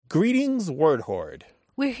Greetings, Word Horde.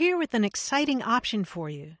 We're here with an exciting option for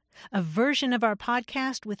you. A version of our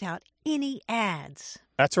podcast without any ads.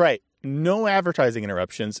 That's right. No advertising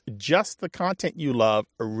interruptions, just the content you love,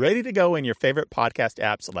 ready to go in your favorite podcast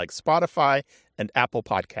apps like Spotify and Apple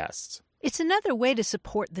Podcasts. It's another way to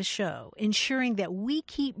support the show, ensuring that we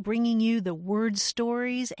keep bringing you the word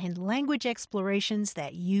stories and language explorations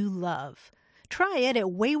that you love. Try it at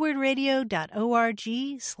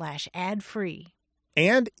waywardradio.org/ad-free.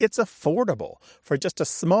 And it's affordable. For just a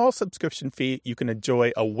small subscription fee, you can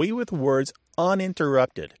enjoy Away with Words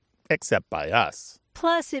uninterrupted, except by us.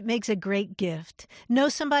 Plus, it makes a great gift. Know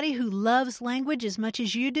somebody who loves language as much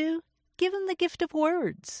as you do? Give them the gift of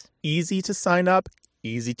words. Easy to sign up,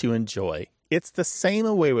 easy to enjoy. It's the same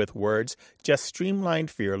Away with Words, just streamlined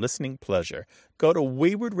for your listening pleasure. Go to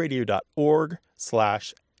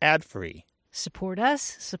waywardradio.org/ad-free. Support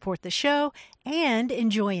us, support the show, and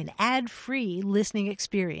enjoy an ad-free listening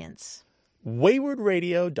experience.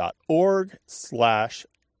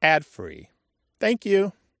 waywardradio.org/ad-free. Thank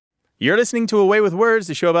you. You're listening to Away with Words,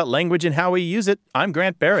 the show about language and how we use it. I'm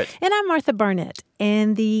Grant Barrett. And I'm Martha Barnett.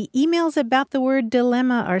 And the emails about the word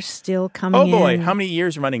dilemma are still coming in. Oh, boy. How many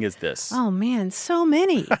years running is this? Oh, man, so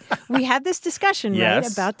many. We had this discussion, yes,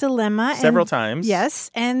 right, about dilemma. Several times.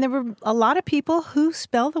 Yes, and there were a lot of people who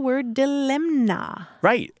spell the word dilemma.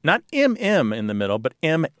 Right. Not M-M in the middle, but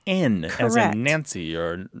M-N, as Correct. in Nancy,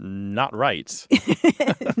 or not right.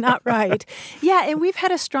 Not right. Yeah, and we've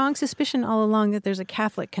had a strong suspicion all along that there's a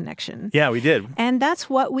Catholic connection. Yeah, we did. And that's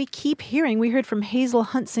what we keep hearing. We heard from Hazel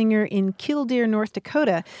Huntsinger in Killdeer, North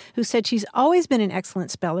Dakota, who said she's always been an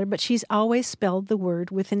excellent speller, but she's always spelled the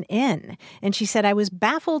word with an N. And she said, I was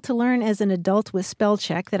baffled to learn as an adult with spell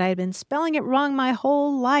check that I had been spelling it wrong my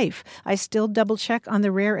whole life. I still double check on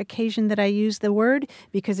the rare occasion that I use the word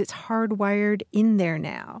because it's hardwired in there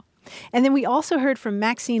now. And then we also heard from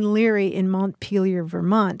Maxine Leary in Montpelier,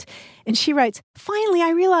 Vermont. And she writes, finally,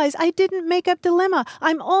 I realize I didn't make up dilemma.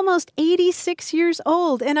 I'm almost 86 years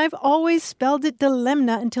old, and I've always spelled it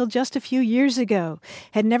dilemma until just a few years ago.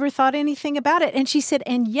 Had never thought anything about it. And she said,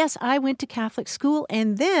 and yes, I went to Catholic school,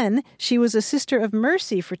 and then she was a Sister of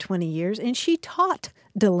Mercy for 20 years, and she taught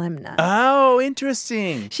dilemma. Oh,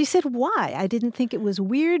 interesting. She said, why? I didn't think it was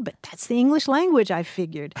weird, but that's the English language, I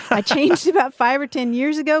figured. I changed about 5 or 10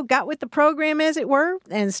 years ago, got with the program, as it were,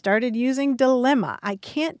 and started using dilemma. I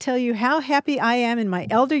can't tell you how happy I am in my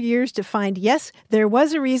elder years to find, yes, there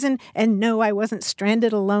was a reason, and no, I wasn't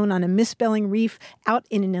stranded alone on a misspelling reef out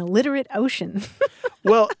in an illiterate ocean.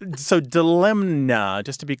 Well, so dilemma,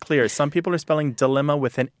 just to be clear, some people are spelling dilemma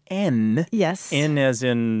with an N. Yes. N as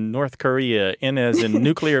in North Korea, N as in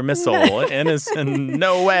nuclear missile, N as in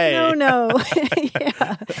no way. No.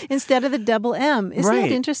 Yeah. Instead of the double M. Isn't that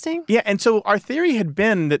interesting? Yeah, and so our theory had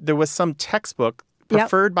been that there was some textbook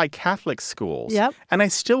preferred by Catholic schools. Yep. And I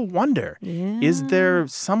still wonder, is there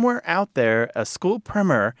somewhere out there a school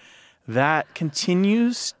primer that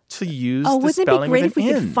continues to use the wouldn't it be spelling great with if we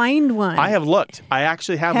an could N? find one? I have looked. I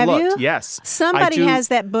actually have looked. You? Yes. Somebody has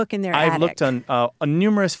that book in their attic. I've looked on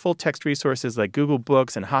numerous full-text resources like Google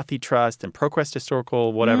Books and Hathi Trust and ProQuest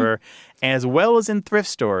Historical, whatever, as well as in thrift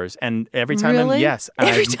stores. And every time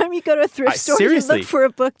every time you go to a thrift store, seriously, you look for a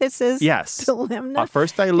book that says dilemma.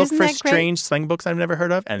 First I look Isn't for that great? strange slang books I've never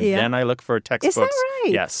heard of, and then I look for textbooks. Is that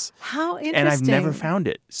right? Yes. How interesting. And I've never found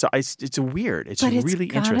it. So it's weird. It's really interesting.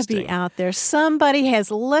 But it's got to be out there. Somebody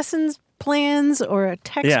has lessons plans or a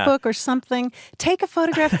textbook or something. Take a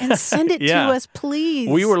photograph and send it to us, please.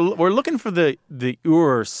 We're looking for the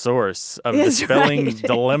Ur source of the spelling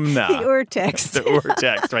dilemma. The Ur text. The Ur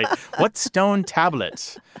text, right? What stone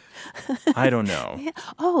tablet? I don't know.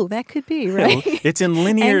 Oh, that could be, right? It's in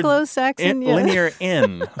linear Anglo-Saxon, linear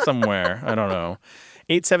N somewhere. I don't know.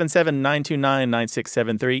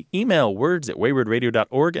 877-929-9673. Email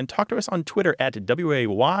words@waywardradio.org and talk to us on Twitter at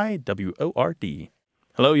WAYWORD.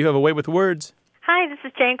 Hello, you have a Way with Words. Hi, this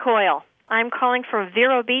is Jane Coyle. I'm calling from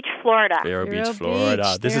Vero Beach, Florida. Vero Beach,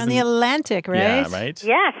 Florida. This is on the Atlantic, right? Yeah, right?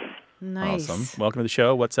 Yes. Nice. Awesome. Welcome to the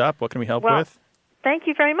show. What's up? What can we help with? Thank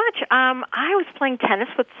you very much. I was playing tennis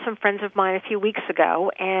with some friends of mine a few weeks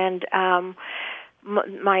ago, and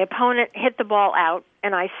my opponent hit the ball out,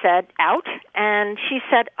 and I said, out, and she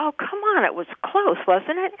said, oh, come on, it was close,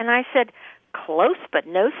 wasn't it? And I said, close but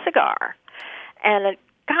no cigar. And it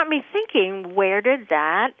got me thinking, where did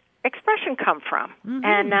that expression come from? Mm-hmm.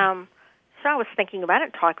 And so I was thinking about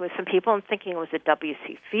it, talking with some people, and thinking it was at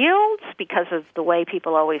W.C. Fields because of the way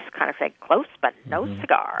people always kind of say close but no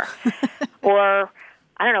cigar. Or,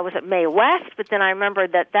 I don't know, was it Mae West? But then I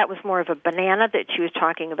remembered that was more of a banana that she was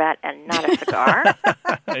talking about and not a cigar.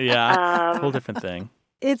 Yeah, whole different thing.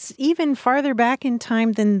 it's even farther back in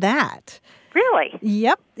time than that. Really?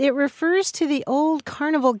 Yep. It refers to the old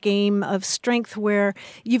carnival game of strength where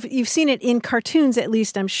you've seen it in cartoons, at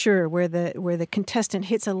least, I'm sure, where the contestant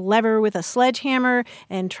hits a lever with a sledgehammer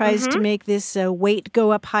and tries to make this weight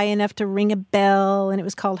go up high enough to ring a bell, and it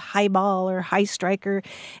was called high ball or high striker.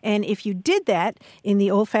 And if you did that in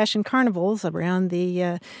the old-fashioned carnivals around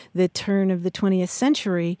the turn of the 20th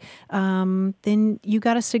century, then you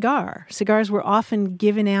got a cigar. Cigars were often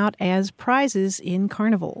given out as prizes in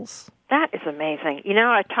carnivals. That is amazing. You know,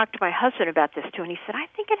 I talked to my husband about this, too, and he said, I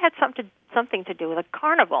think it had something to do with a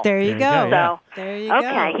carnival. There you go. So, there you go.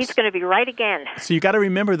 Okay, he's going to be right again. So you got to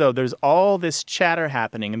remember, though, there's all this chatter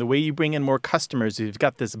happening, and the way you bring in more customers, you've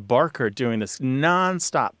got this barker doing this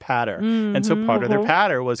nonstop patter. And so part of their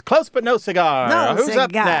patter was close but no cigar. No Who's cigar.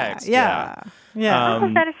 up next? Yeah.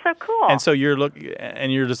 That is so cool. And so you're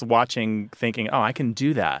just watching, thinking, "Oh, I can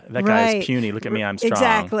do that. That guy's puny. Look at me, I'm strong."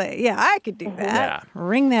 Exactly. Yeah, I could do that. Yeah.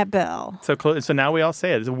 Ring that bell. So now we all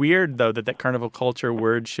say it. It's weird, though, that carnival culture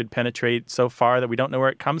word should penetrate so far that we don't know where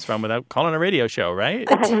it comes from without calling a radio show, right?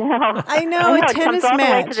 I know. A it tennis comes all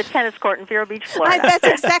match. the way to the tennis court in Vero Beach, Florida. That's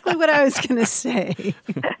exactly what I was going to say.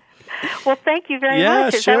 Well, thank you very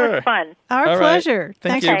much. Sure. That was fun. Our All right. pleasure.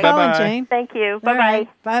 Thank Thanks you. for calling, Bye-bye. Jane. Thank you. All Bye-bye. right.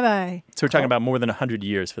 Bye-bye. So we're talking about more than 100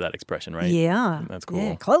 years for that expression, right? Yeah. That's cool.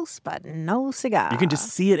 Yeah, close, but no cigar. You can just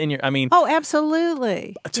see it in your, Oh,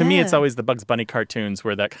 absolutely. to me, it's always the Bugs Bunny cartoons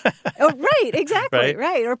where that, Oh, right, exactly,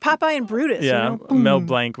 Right? Or Popeye and Brutus. yeah, Mel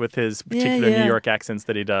Blanc with his particular yeah. New York accents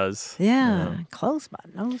that he does. Yeah, close,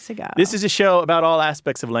 but no cigar. This is a show about all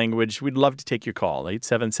aspects of language. We'd love to take your call,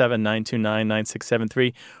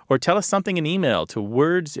 877-929-9673, or tell us something in email to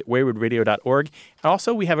words@waywardradio.org.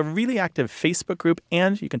 Also, we have a really active Facebook group,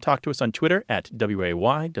 and you can talk to us on Twitter at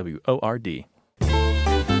WAYWORD.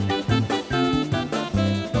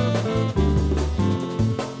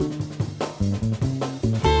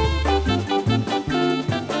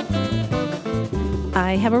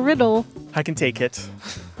 I have a riddle. I can take it.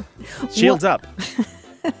 Shields up.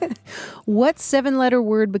 What 7-letter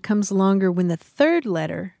word becomes longer when the third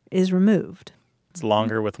letter is removed? It's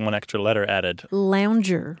longer with one extra letter added.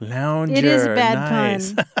 Lounger. Lounger. It is a bad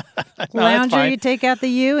Nice. pun. That's Lounger, fine. you take out the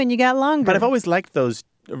U and you got longer. But I've always liked those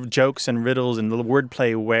jokes and riddles and the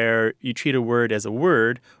wordplay where you treat a word as a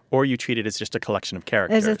word or you treat it as just a collection of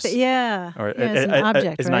characters. As Or as an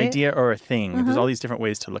object, as an right? idea or a thing. There's all these different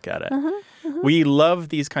ways to look at it. We love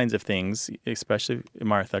these kinds of things, especially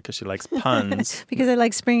Martha, because she likes puns. Because I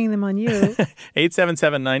like springing them on you.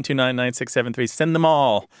 877-929-9673. Send them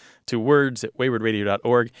all to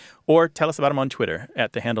words@waywardradio.org or tell us about them on Twitter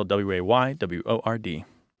at the handle WAYWORD.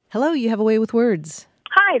 Hello, you have a way with words.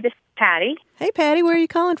 Hi, this is Patty, Hey, Patty, where are you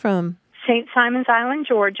calling from? St. Simon's Island,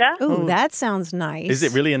 Georgia. Ooh, that sounds nice. Is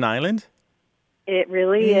it really an island? It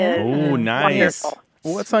really is. Oh, nice. Wonderful.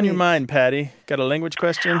 What's on your mind, Patty? Got a language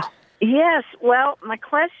question? Yes, well, my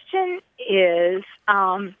question is,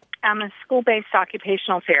 I'm a school-based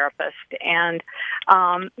occupational therapist, and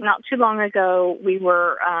not too long ago, we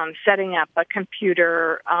were setting up a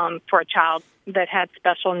computer for a child that had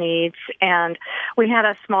special needs, and we had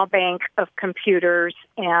a small bank of computers,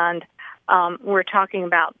 and we're talking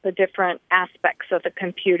about the different aspects of the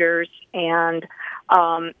computers, and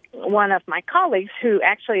one of my colleagues, who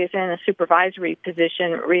actually is in a supervisory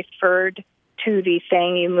position, referred to the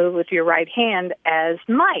thing you move with your right hand as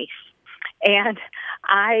mice. And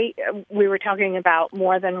we were talking about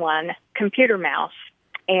more than one computer mouse,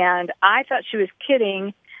 and I thought she was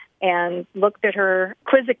kidding and looked at her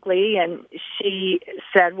quizzically, and she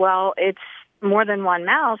said, well, it's more than one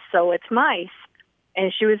mouse, so it's mice.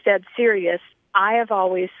 And she was dead serious. I have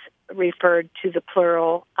always referred to the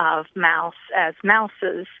plural of mouse as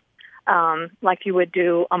mouses, like you would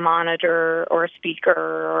do a monitor or a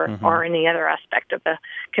speaker or any other aspect of the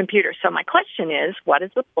computer. So my question is, what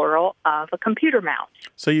is the plural of a computer mouse?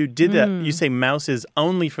 So you did that. You say mouse is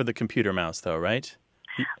only for the computer mouse, though, right?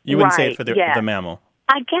 You wouldn't say it for the mammal.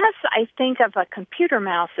 I guess I think of a computer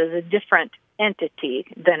mouse as a different entity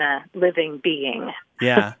than a living being.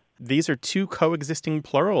 Yeah. These are two coexisting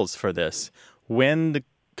plurals for this. When the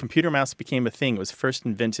computer mouse became a thing, it was first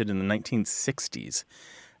invented in the 1960s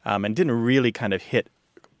and didn't really kind of hit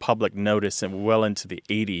public notice and well into the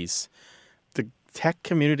 80s. The tech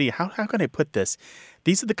community, how can I put this?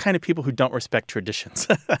 These are the kind of people who don't respect traditions.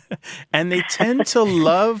 And they tend to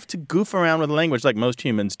love to goof around with language like most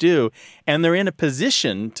humans do. And they're in a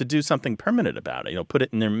position to do something permanent about it. Put it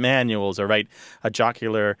in their manuals or write a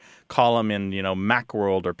jocular column in,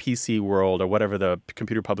 Macworld or PC World or whatever the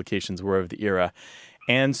computer publications were of the era.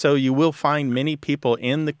 And so you will find many people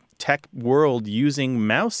in the tech world using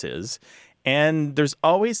mouses. And there's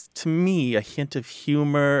always, to me, a hint of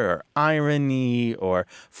humor or irony or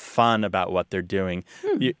fun about what they're doing.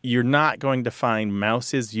 You're not going to find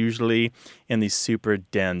mouses usually in these super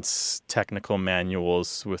dense technical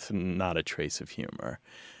manuals with not a trace of humor.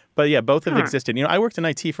 But yeah, both have existed. I worked in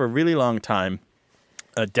IT for a really long time,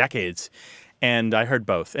 decades, and I heard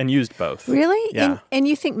both and used both. Really? Yeah. And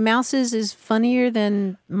you think mouses is funnier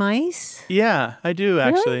than mice? Yeah, I do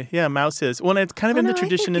actually. Really? Yeah, mouses. Well, it's kind of in the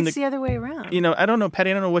tradition I think in it's the other way around. I don't know,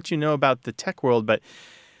 Patty, I don't know what you know about the tech world, but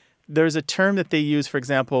there's a term that they use, for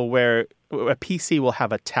example, where a PC will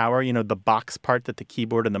have a tower, the box part that the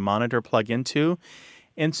keyboard and the monitor plug into.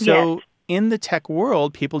 And so in the tech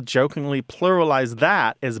world, people jokingly pluralize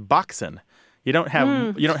that as boxen. You don't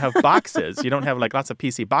have boxes. You don't have like lots of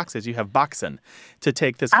PC boxes. You have boxen to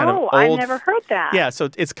take this kind of old. I never heard that. Yeah, so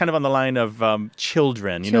it's kind of on the line of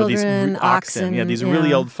children. These oxen. Yeah, these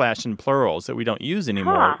really old-fashioned plurals that we don't use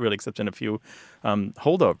anymore, really, except in a few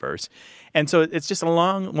holdovers. And so it's just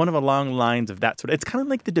one of the long lines of that sort of. It's kind of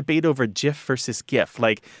like the debate over GIF versus GIF.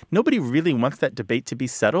 Like nobody really wants that debate to be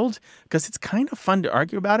settled because it's kind of fun to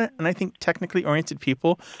argue about it. And I think technically oriented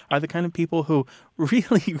people are the kind of people who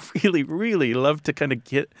really, really, really love to kind of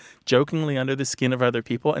get jokingly under the skin of other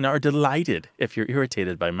people and are delighted if you're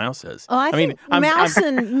irritated by mouses. Oh, I think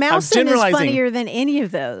Mousen is funnier than any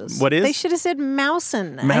of those. What is? They should have said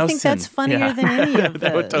Mousen. I think that's funnier than any of those.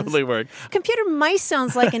 That would totally work. Computer mice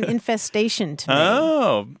sounds like an infestation to me.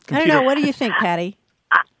 Oh. I don't know. What do you think, Patty?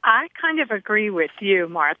 I kind of agree with you,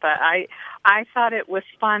 Martha. I thought it was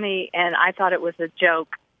funny, and I thought it was a joke.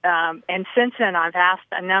 And since then, I've asked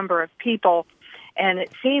a number of people, and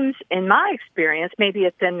it seems, in my experience, maybe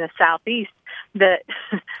it's in the Southeast, that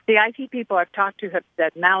the IT people I've talked to have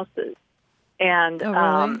said mouses. And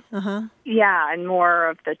really? Yeah, and more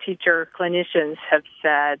of the teacher clinicians have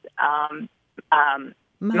said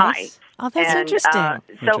mice. Oh, that's interesting.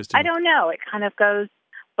 So I don't know. It kind of goes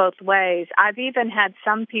both ways. I've even had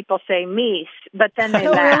some people say meese, but then they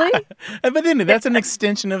laugh. Really? But then that's an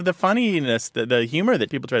extension of the funniness, the humor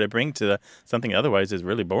that people try to bring to something otherwise is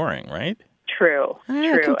really boring, right? True.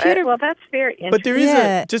 Well, that's very interesting. But there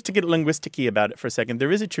is just to get linguistic-y about it for a second,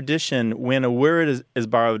 there is a tradition when a word is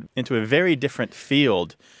borrowed into a very different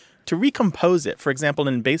field to recompose it. For example,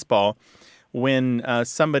 in baseball, when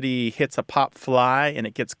somebody hits a pop fly and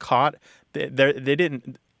it gets caught, they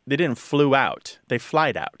didn't flew out. They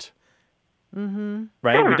flied out. Mm-hmm.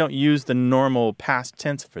 Right? We don't use the normal past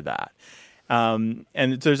tense for that. And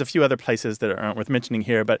there's a few other places that aren't worth mentioning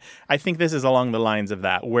here, but I think this is along the lines of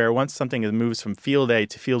that, where once something moves from field A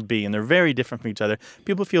to field B, and they're very different from each other,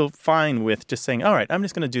 people feel fine with just saying, all right, I'm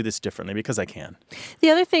just going to do this differently because I can. The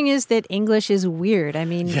other thing is that English is weird. I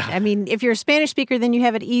mean, if you're a Spanish speaker, then you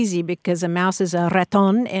have it easy because a mouse is a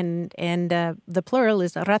raton, and the plural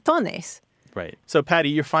is ratones. Right. So, Patty,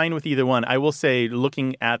 you're fine with either one. I will say,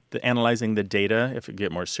 looking at analyzing the data, if you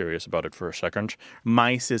get more serious about it for a second,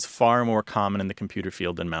 mice is far more common in the computer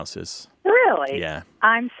field than mouses. Really? Yeah.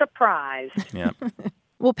 I'm surprised. Yeah.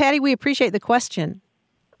 Well, Patty, we appreciate the question.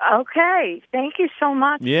 Okay. Thank you so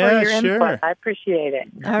much for your input. I appreciate it.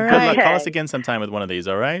 All right. Good luck. Call us again sometime with one of these,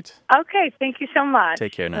 all right? Okay. Thank you so much.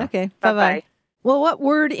 Take care now. Okay. Bye-bye. Well, what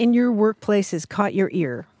word in your workplace has caught your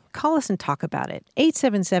ear? Call us and talk about it.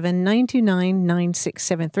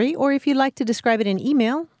 877-929-9673. Or if you'd like to describe it in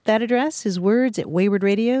email, that address is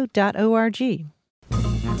words@waywardradio.org.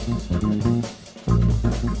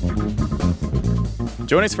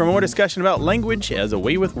 Join us for more discussion about language as A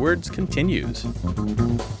Way with Words continues.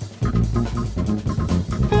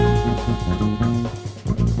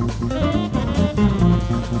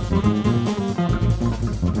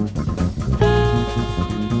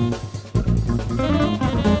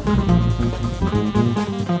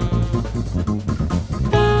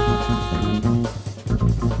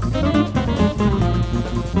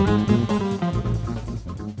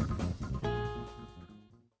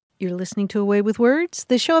 You're listening to A Way with Words,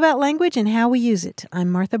 the show about language and how we use it.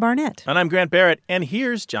 I'm Martha Barnett. And I'm Grant Barrett. And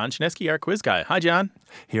here's John Chinesky, our quiz guy. Hi, John.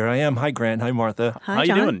 Here I am. Hi, Grant. Hi, Martha. Hi, How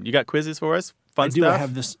John. you doing? You got quizzes for us? Fun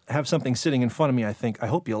stuff? I have something sitting in front of me, I think. I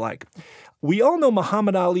hope you like. We all know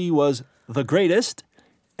Muhammad Ali was the greatest,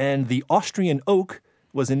 and the Austrian oak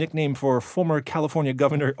was a nickname for former California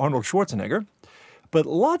Governor Arnold Schwarzenegger. But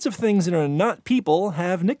lots of things that are not people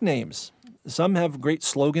have nicknames. Some have great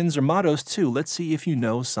slogans or mottos, too. Let's see if you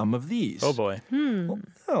know some of these. Oh, boy.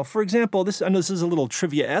 Well, for example, I know this is a little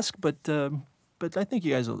trivia-esque, but I think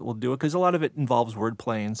you guys will do it because a lot of it involves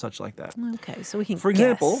wordplay and such like that. Okay, so we can For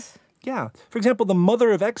example, guess. the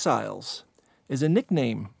Mother of Exiles is a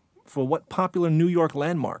nickname for what popular New York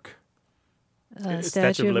landmark?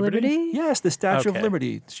 Statue of Liberty? Yes, the Statue of Okay.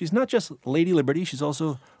 Liberty. She's not just Lady Liberty, she's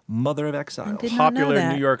also Mother of Exiles. did not know Popular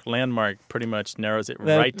that. New York landmark pretty much narrows it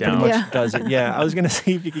That right pretty down. much Yeah. does it. Yeah, I was going to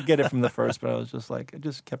see if you could get it from the first, but I was just like, it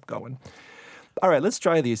just kept going. All right, let's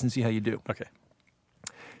try these and see how you do. Okay.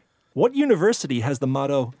 What university has the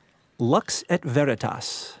motto Lux et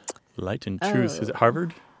Veritas? Light and truth. Is it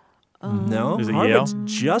Harvard? No, Is it Harvard's Yale?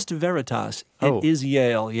 just Veritas. Oh. It is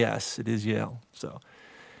Yale. Yes, it is Yale. So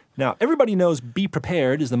now everybody knows "Be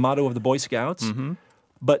prepared" is the motto of the Boy Scouts,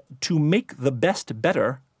 but "To make the best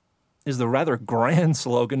better" is the rather grand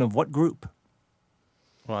slogan of what group?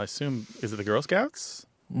 Well, I assume, is it the Girl Scouts?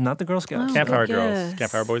 Not the Girl Scouts. Oh. Campfire good Girls. guess.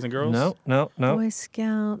 Campfire Boys and Girls? No. Boy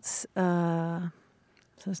Scouts. So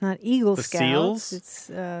it's not Eagle The Scouts. Seals? It's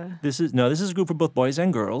This is a group for both boys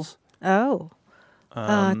and girls. to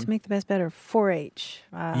make the best better. 4-H.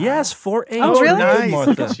 Yes, 4-H. Oh, really? Very good, Nice. Martha.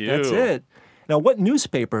 Look at you. That's it. Now, what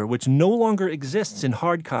newspaper, which no longer exists in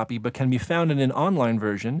hard copy but can be found in an online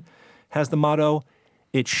version, has the motto,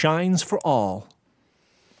 "It shines for all"?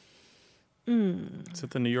 Is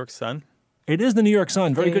it the New York Sun? It is the New York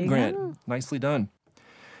Sun. Very There good, you Grant. go. Nicely done.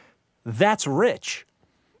 "That's rich"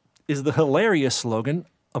 is the hilarious slogan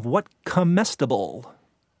of what comestible?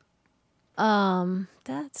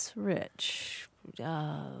 That's rich.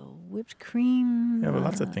 Whipped cream. Yeah, but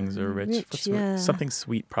lots of things are rich. rich, What's yeah. Something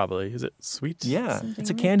sweet, probably. Is it sweet? Yeah, Something it's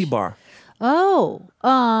a candy rich. bar. Oh.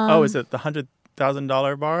 Oh, is it the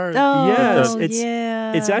 $100,000 bar? Oh, Yes,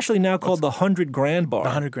 yeah. It's actually now called the 100 Grand Bar, The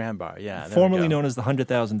 $100,000 bar, yeah. there we formerly go. known as the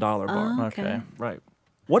 $100,000 bar. Oh, Okay. Right.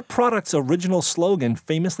 What product's original slogan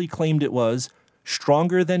famously claimed it was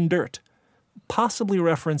 "stronger than dirt," possibly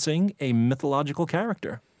referencing a mythological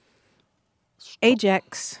character?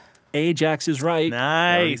 Ajax. Ajax is right.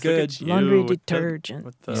 Nice. Very Look good. at you Laundry with the- detergent.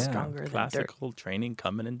 With the Stronger than dirt. classical training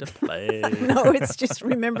coming into play. No, it's just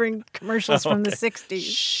remembering commercials from the 60s.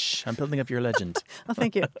 Shh, I'm building up your legend. Oh,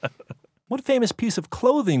 thank you. What famous piece of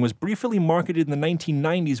clothing was briefly marketed in the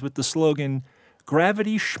 1990s with the slogan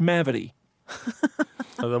 "Gravity Schmavity"?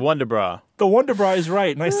 Oh, the Wonder Bra. The Wonder Bra is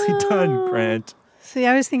right. Nicely done, Grant. See,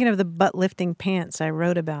 I was thinking of the butt lifting pants I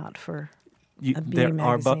wrote about for. A beauty There are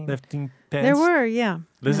magazine. butt lifting pants. There were, yeah.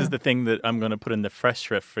 This is the thing that I'm going to put in the fresh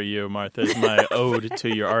shrift for you, Martha, is my ode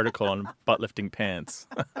to your article on butt lifting pants.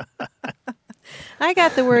 I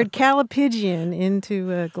got the word calipigian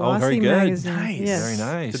into a glossy very good. magazine. Nice. Yes. Very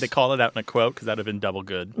nice. Did they call it out in a quote? Because that would have been double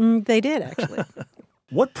good. They did, actually.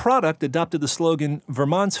 What product adopted the slogan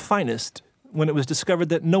 "Vermont's finest" when it was discovered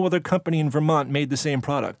that no other company in Vermont made the same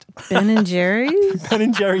product? Ben and Jerry's?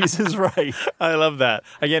 Ben & Jerry's is right. I love that.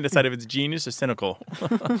 I can't decide if it's genius or cynical.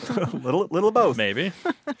 little both. Maybe.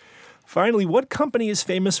 Finally, what company is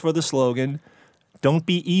famous for the slogan "Don't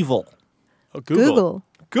be evil"? Oh, Google.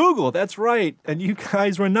 Google, that's right. And you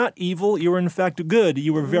guys were not evil. You were, in fact, good.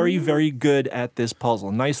 You were very, very good at this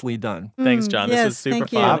puzzle. Nicely done. Thanks, John. yes, This is super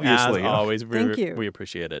thank you. fun. Obviously. As always, Thank you. we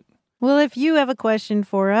appreciate it. Well, if you have a question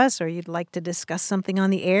for us or you'd like to discuss something on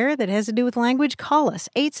the air that has to do with language, call us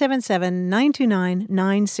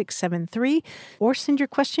 877-929-9673 or send your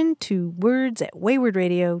question to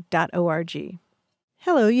words@waywardradio.org.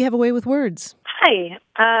 Hello, you have a way with words. Hi,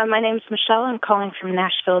 my name's Michelle. I'm calling from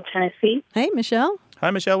Nashville, Tennessee. Hey, Michelle. Hi,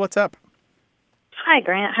 Michelle. What's up? Hi,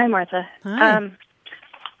 Grant. Hi, Martha. Hi.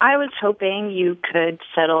 I was hoping you could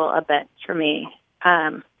settle a bet for me. I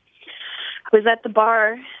was at the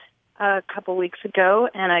bar a couple weeks ago,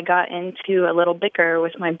 and I got into a little bicker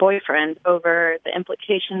with my boyfriend over the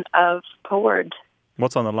implication of a word.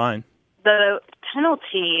 What's on the line? The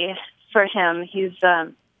penalty for him, he's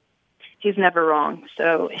never wrong.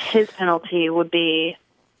 So his penalty would be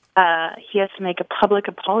he has to make a public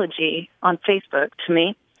apology on Facebook to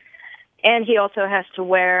me. And he also has to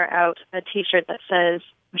wear out a T-shirt that says,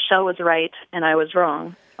 "Michelle was right and I was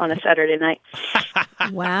wrong," on a Saturday night.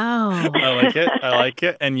 Wow. I like it. I like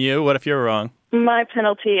it. And you? What if you're wrong? My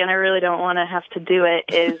penalty, and I really don't want to have to do it,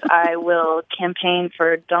 is I will campaign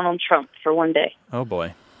for Donald Trump for one day. Oh,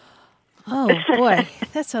 boy. Oh, boy.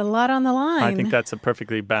 That's a lot on the line. I think that's a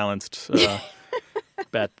perfectly balanced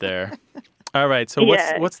bet there. All right. So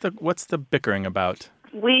Yeah. what's the bickering about?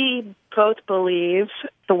 We both believe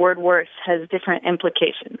the word worse has different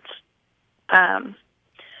implications.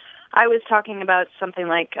 I was talking about something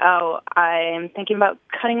like, I'm thinking about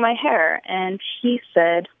cutting my hair. And he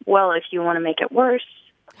said, well, if you want to make it worse,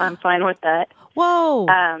 I'm fine with that. Whoa.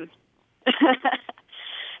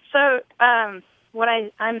 So what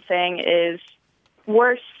I'm saying is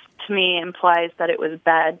worse to me implies that it was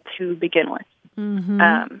bad to begin with. Mm-hmm.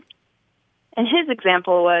 And his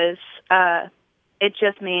example was it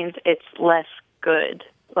just means it's less good.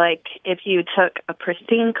 Like if you took a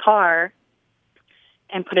pristine car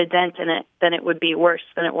and put a dent in it, then it would be worse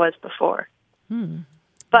than it was before.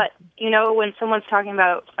 But, when someone's talking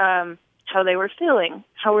about how they were feeling,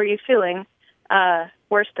 how were you feeling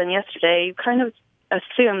worse than yesterday, you kind of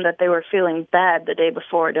assume that they were feeling bad the day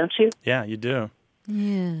before, don't you? Yeah, you do.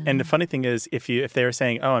 Yeah. And the funny thing is, if they were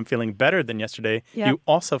saying, "Oh, I'm feeling better than yesterday," you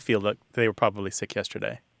also feel that they were probably sick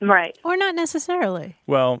yesterday. Right. Or not necessarily.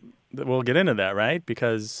 Well, we'll get into that, right?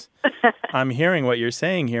 Because I'm hearing what you're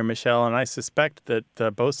saying here, Michelle, and I suspect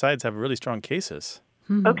that both sides have really strong cases.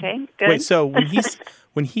 Okay, good. Wait, so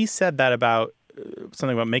when he said that about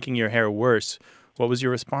something about making your hair worse, what was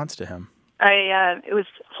your response to him? It was,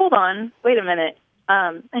 hold on, wait a minute.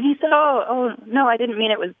 And he said, oh, no, I didn't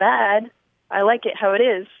mean it was bad. I like it how it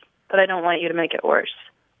is, but I don't want you to make it worse.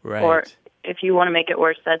 Right. Or if you want to make it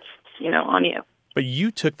worse, that's, on you. But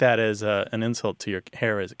you took that as an insult to your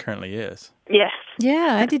hair as it currently is. Yes.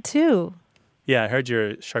 Yeah, I did too. Yeah, I heard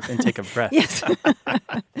your sharp intake of breath. Yes.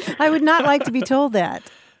 I would not like to be told that.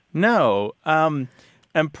 No. And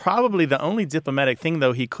probably the only diplomatic thing,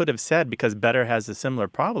 though, he could have said, because Better has a similar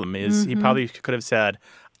problem, is he probably could have said,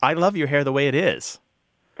 I love your hair the way it is.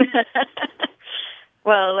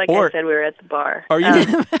 Well, I said, we were at the bar.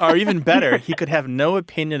 Or even better, he could have no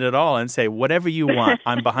opinion at all and say, whatever you want,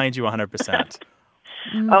 I'm behind you 100%.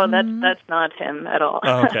 Oh, that's not him at all.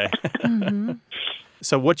 Oh, okay.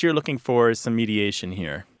 So what you're looking for is some mediation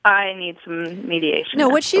here. I need some mediation. No,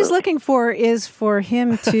 what she's looking for is for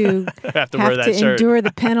him to have to endure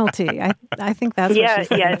the penalty. I think that's what she's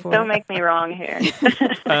looking for. Don't make me wrong here.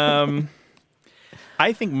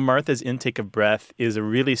 I think Martha's intake of breath is a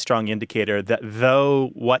really strong indicator that though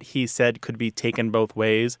what he said could be taken both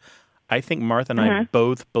ways, I think Martha and I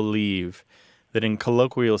both believe that in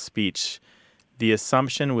colloquial speech, the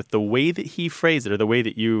assumption with the way that he phrased it, or the way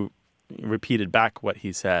that you repeated back what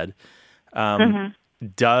he said,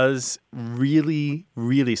 does really,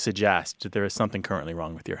 really suggest that there is something currently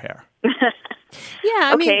wrong with your hair.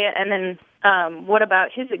 Yeah. And then what about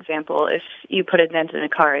his example? If you put a dent in a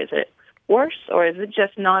car, is it worse, or is it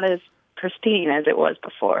just not as pristine as it was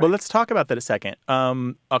before? Well, let's talk about that a second.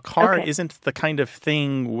 A car isn't the kind of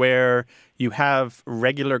thing where you have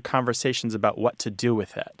regular conversations about what to do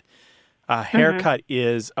with it. A haircut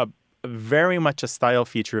is very much a style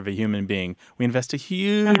feature of a human being. We invest a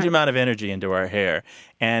huge amount of energy into our hair,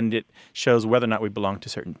 and it shows whether or not we belong to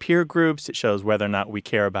certain peer groups. It shows whether or not we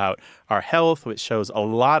care about our health. It shows a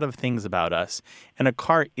lot of things about us. And a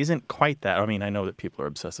car isn't quite that. I mean, I know that people are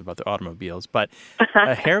obsessive about their automobiles, but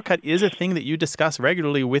a haircut is a thing that you discuss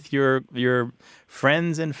regularly with your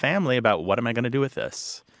friends and family about, what am I going to do with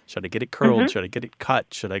this? Should I get it curled? Should I get it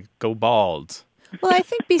cut? Should I go bald? Well, I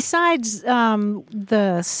think besides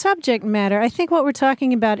the subject matter, I think what we're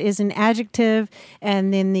talking about is an adjective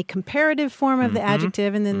and then the comparative form of the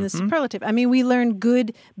adjective and then the superlative. I mean, we learn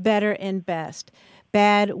good, better, and best.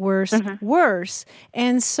 Bad, worse, worse.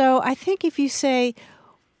 And so I think if you say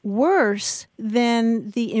worse,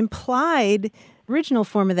 then the implied original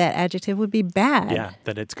form of that adjective would be bad. Yeah,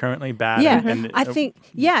 that it's currently bad. Yeah,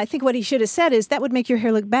 I think what he should have said is that would make your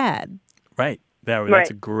hair look bad. Right. That's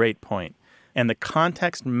a great point. And the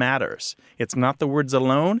context matters. It's not the words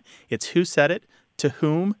alone. It's who said it, to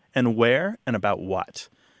whom, and where, and about what.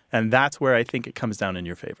 And that's where I think it comes down in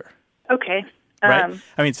your favor. Okay. Right?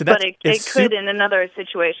 I mean, so that's... But it could, in another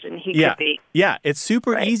situation, he could be... Yeah, it's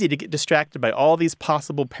super easy to get distracted by all these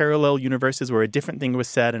possible parallel universes where a different thing was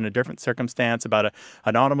said in a different circumstance about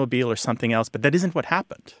an automobile or something else, but that isn't what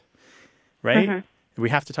happened. Right? We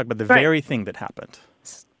have to talk about the very thing that happened.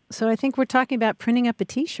 So I think we're talking about printing up a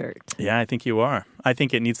T-shirt. Yeah, I think you are. I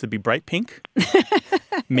think it needs to be bright pink.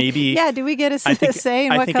 Maybe. Yeah, do we get a say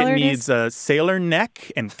in what color it is? I think it needs a sailor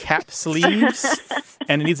neck and cap sleeves.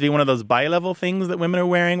 And it needs to be one of those bi-level things that women are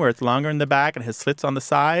wearing where it's longer in the back and has slits on the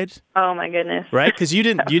side. Oh, my goodness. Right? Because you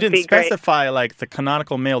didn't specify like the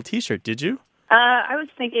canonical male T-shirt, did you? I was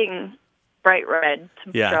thinking bright red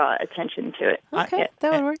to draw attention to it. Okay,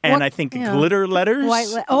 that would work. And I think glitter letters.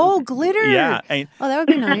 Glitter. Yeah. That would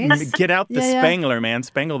be nice. Get out the spangler, man.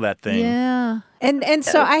 Spangle that thing. Yeah. And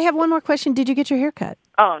so I have one more question. Did you get your hair cut?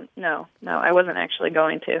 Oh, no, I wasn't actually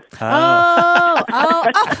going to. Oh.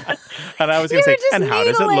 And I was going to say, and how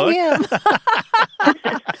does it look?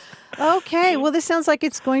 Okay, well, this sounds like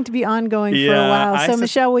it's going to be ongoing for a while. So,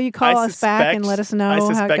 Michelle, will you call us back and let us know how it goes?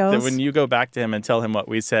 I suspect that when you go back to him and tell him what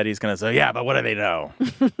we said, he's going to say, yeah, but what do they know?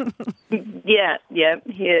 Yeah,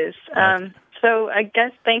 he is. So I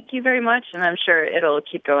guess thank you very much, and I'm sure it'll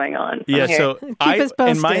keep going on. Yeah, so keep us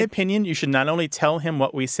posted. In my opinion, you should not only tell him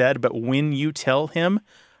what we said, but when you tell him,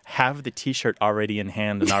 have the T-shirt already in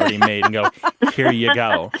hand and already made and go, here you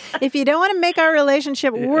go. If you don't want to make our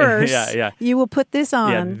relationship worse, you will put this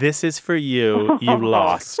on. Yeah, this is for you. You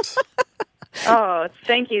lost. Oh,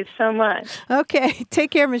 thank you so much. Okay.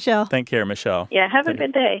 Take care, Michelle. Take care, Michelle. Yeah, have a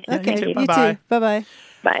good day. Okay. You too. You Bye-bye. too. Bye-bye.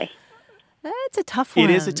 Bye. That's a tough one.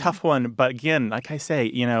 It is a tough one. But again, like I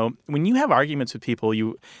say, when you have arguments with people,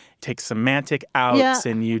 you take semantic outs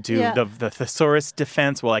and you do the thesaurus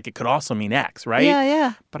defense. Well, like it could also mean X, right?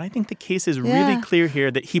 Yeah. But I think the case is really clear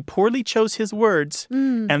here that he poorly chose his words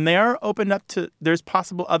and they are opened up to, there's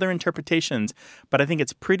possible other interpretations. But I think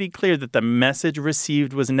it's pretty clear that the message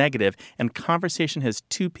received was negative, and conversation has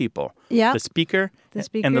two people, the speaker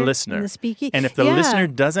and the listener. And the speaky. And if the listener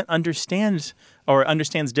doesn't understand or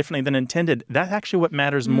understands differently than intended, that's actually what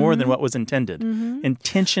matters more than what was intended.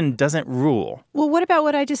 Intention doesn't rule. Well, what about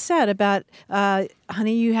what I just said about,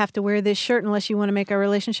 honey, you have to wear this shirt unless you want to make our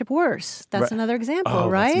relationship worse? That's another example,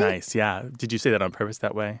 right? That's nice. Yeah. Did you say that on purpose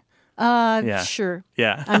that way? Sure.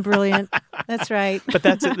 Yeah. I'm brilliant. That's right. But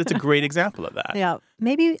that's a great example of that. Yeah.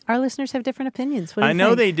 Maybe our listeners have different opinions. What do you I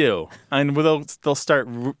know think? they do. And they'll start,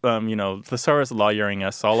 thesaurus lawyering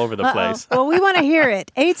us all over the place. Well, we want to hear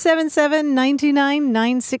it.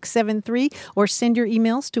 877-929-9673 or send your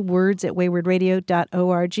emails to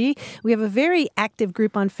words@waywardradio.org. We have a very active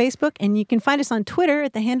group on Facebook, and you can find us on Twitter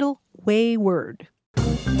at the handle Wayword.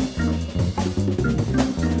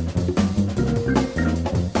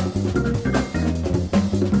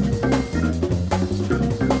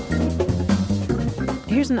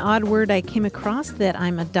 Here's an odd word I came across that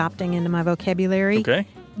I'm adopting into my vocabulary. Okay.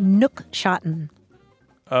 Nookschotten.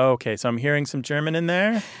 Okay, so I'm hearing some German in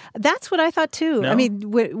there. That's what I thought too. No? I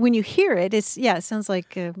mean, when you hear it, it sounds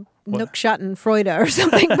like Nookschotten or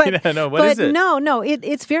something. But what is it? No,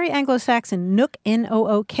 it's very Anglo-Saxon. Nook,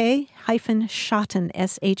 N-O-O-K -Schotten,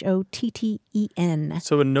 S-H-O-T-T-E-N.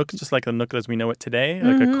 So a nook is just like a nook as we know it today,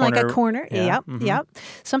 like a corner. Like a corner. Yep.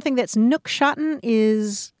 Something that's Nookschotten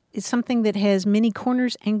is something that has many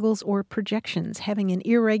corners, angles, or projections, having an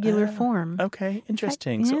irregular form. Okay,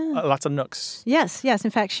 interesting. Fact, So lots of nooks. Yes.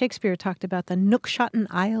 In fact, Shakespeare talked about the Nookschotten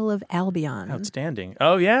Isle of Albion. Outstanding.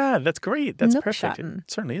 Oh, yeah, that's great. That's perfect. Nookschotten.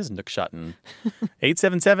 It certainly is Nookschotten.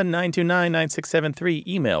 877-929-9673.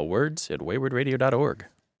 Email words@waywardradio.org.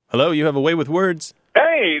 Hello, you have a way with words.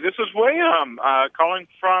 Hey, this is William calling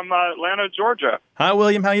from Atlanta, Georgia. Hi,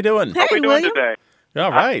 William. How you doing? How are we doing William. today?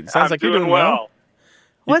 All right. Sounds like you're doing well.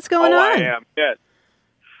 What's going on? I am, yes.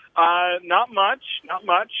 Not much. I'm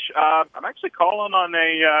actually calling on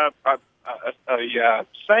a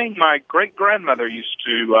saying my great-grandmother used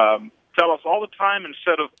to tell us all the time.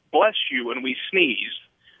 Instead of bless you when we sneeze,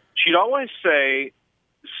 she'd always say,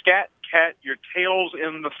 Scat Cat, your tail's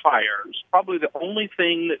in the fire. It's probably the only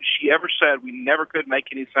thing that she ever said we never could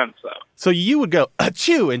make any sense of. So you would go,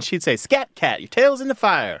 achoo, and she'd say, Scat Cat, your tail's in the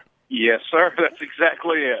fire. Yes, sir. That's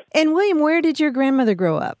exactly it. And William, where did your grandmother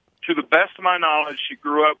grow up? To the best of my knowledge, she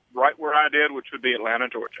grew up right where I did, which would be Atlanta,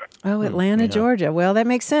 Georgia. Oh, Atlanta, Georgia. Well, that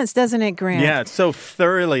makes sense, doesn't it, Grant? Yeah, it's so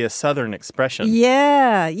thoroughly a Southern expression.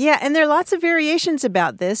 Yeah. And there are lots of variations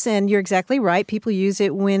about this, and you're exactly right. People use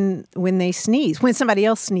it when they sneeze, when somebody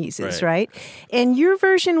else sneezes, right? And your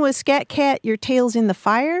version was Scat Cat, your tail's in the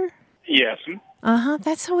fire? Yes.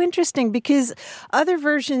 That's so interesting because other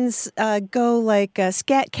versions go like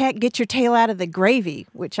Scat Cat, get your tail out of the gravy,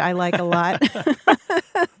 which I like a lot.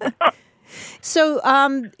 So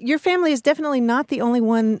your family is definitely not the only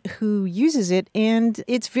one who uses it, and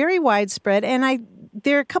it's very widespread. And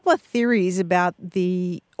there are a couple of theories about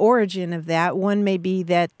the origin of that. One may be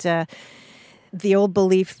that the old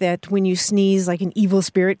belief that when you sneeze, like an evil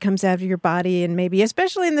spirit comes out of your body, and maybe,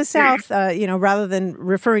 especially in the South, rather than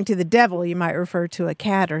referring to the devil, you might refer to a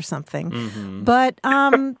cat or something. Mm-hmm. But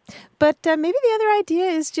maybe the other idea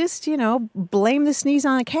is just, blame the sneeze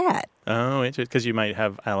on a cat. Oh, because you might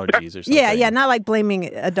have allergies or something. Yeah, not like blaming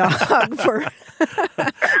a dog for a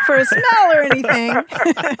smell or anything. Well,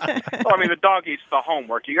 I mean, the dog eats the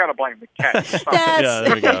homework. You got to blame the cat.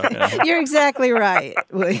 There we go. Yeah. You're exactly right,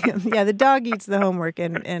 William. Yeah, the dog eats the homework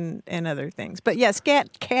and other things. But yes,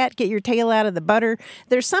 Scat Cat, get your tail out of the butter.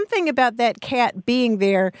 There's something about that cat being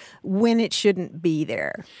there when it shouldn't be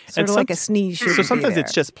there. Sort of like a sneeze shouldn't So sometimes be there.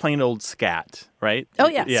 it's just plain old scat, right? Oh,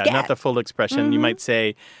 yeah, Yeah, scat. not the full expression. You might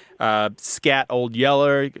say, Scat Old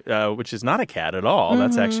Yeller, which is not a cat at all.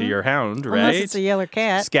 That's actually your hound, right? Unless it's a yeller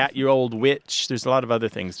cat. Scat, you old witch. There's a lot of other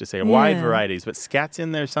things to say, wide varieties, but Scat's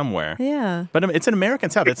in there somewhere. Yeah. But it's an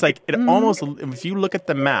American South. It's like it almost, if you look at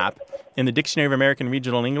the map in the Dictionary of American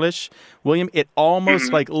Regional English, William, it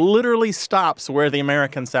almost like literally stops where the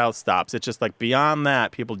American South stops. It's just like beyond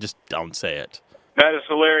that, people just don't say it. That is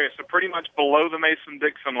hilarious. So pretty much below the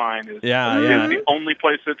Mason-Dixon line is the only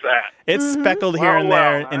place it's at. It's speckled here and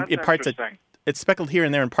there in parts of. Interesting. It's speckled here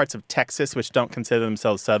and there in parts of Texas, which don't consider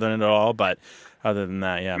themselves Southern at all. But other than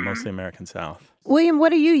that, mostly American South. William, what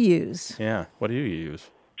do you use? Yeah, what do you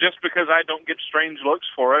use? Just because I don't get strange looks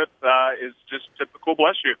for it is just typical.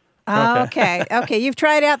 Bless you. Okay. You've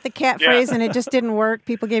tried out the cat phrase and it just didn't work.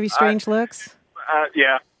 People gave you strange looks?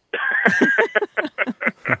 Yeah.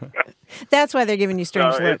 That's why they're giving you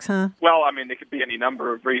strange looks, huh? Well, I mean, it could be any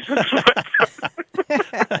number of reasons.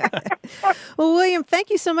 Well, William, thank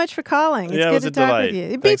you so much for calling. It's good to talk with you.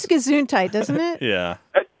 It beats Gesundheit, doesn't it? Yeah.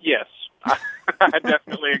 Yes. I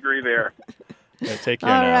definitely agree there. Yeah, take care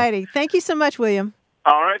now. All righty. Thank you so much, William.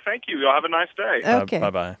 All right. Thank you. Y'all have a nice day. Okay.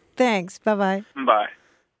 Bye-bye. Thanks. Bye-bye. Bye.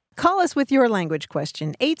 Call us with your language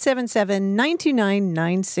question,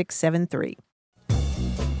 877-929-9673.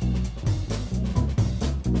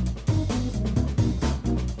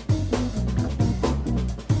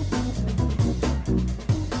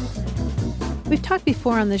 We've talked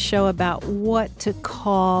before on the show about what to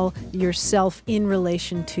call yourself in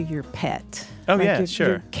relation to your pet. Oh, like sure.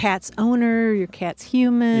 Your cat's owner, your cat's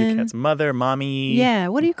human. Your cat's mother, mommy. Yeah.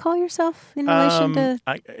 What do you call yourself in relation to?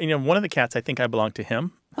 One of the cats, I think I belong to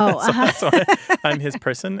him. Oh, so I'm his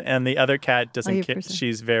person, and the other cat doesn't care.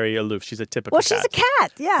 She's very aloof. She's a typical cat. Well, she's a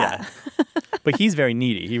cat, yeah. But he's very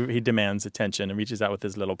needy. He demands attention and reaches out with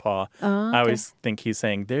his little paw. Oh, okay. I always think he's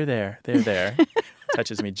saying, they're there.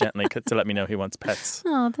 Touches me gently to let me know he wants pets.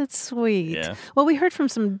 Oh, that's sweet. Yeah. Well, we heard from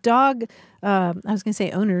some dog, I was going to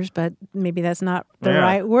say owners, but maybe that's not the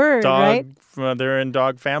right word, right? They're in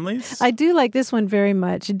dog families. I do like this one very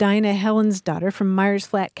much. Dinah Helensdotter from Myers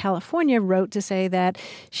Flat, California, wrote to say that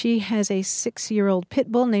she has a 6-year-old pit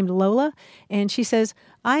bull named Lola, and she says,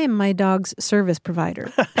 I am my dog's service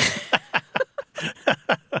provider.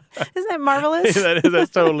 Isn't that marvelous?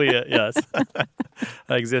 That's totally it, yes.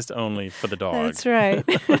 I exist only for the dog. That's right.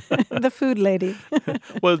 The food lady.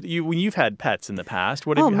 Well, when you've had pets in the past,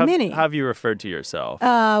 many. How have you referred to yourself?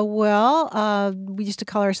 We used to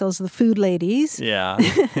call ourselves the food ladies. Yeah.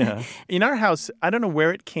 In our house, I don't know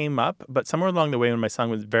where it came up, but somewhere along the way when my son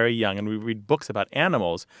was very young and we read books about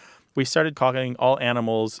animals, we started calling all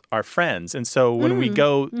animals our friends. And so when we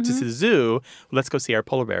go to the zoo, let's go see our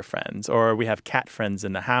polar bear friends, or we have cat friends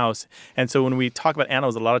in the house. And so when we talk about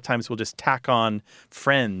animals, a lot of times we'll just tack on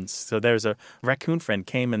friends. So there's a raccoon friend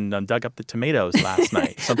came and dug up the tomatoes last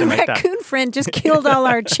night, something like that. Raccoon friend just killed all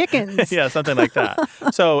our chickens. Yeah, something like that.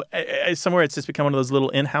 So somewhere it's just become one of those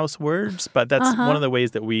little in-house words, but that's one of the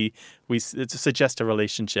ways that we suggest a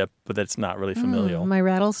relationship, but that's not really familial. My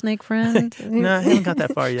rattlesnake friend? No, I haven't got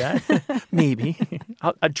that far yet. Maybe.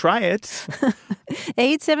 I'd try it.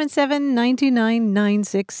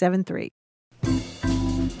 877-929-9673.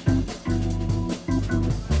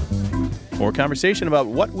 More conversation about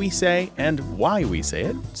what we say and why we say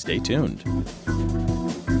it. Stay tuned.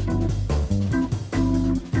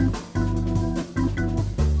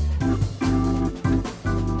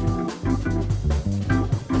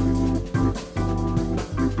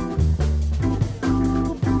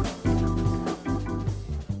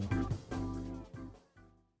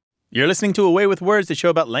 You're listening to A Way with Words, the show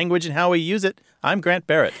about language and how we use it. I'm Grant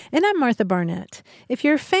Barrett. And I'm Martha Barnett. If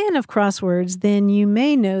you're a fan of crosswords, then you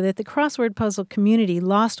may know that the crossword puzzle community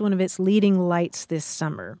lost one of its leading lights this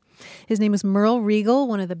summer. His name was Merle Regal,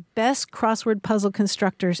 one of the best crossword puzzle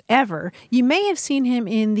constructors ever. You may have seen him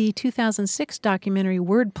in the 2006 documentary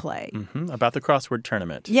Wordplay. About the crossword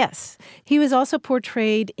tournament. Yes. He was also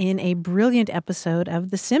portrayed in a brilliant episode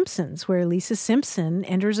of The Simpsons, where Lisa Simpson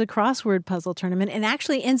enters a crossword puzzle tournament and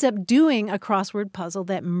actually ends up doing a crossword puzzle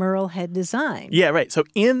that Merle had designed. Yeah, right. So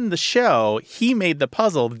in the show, he made the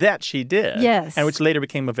puzzle that she did. Yes. And which later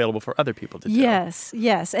became available for other people to do. Yes.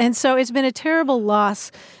 And so it's been a terrible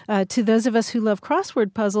loss to those of us who love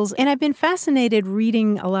crossword puzzles. And I've been fascinated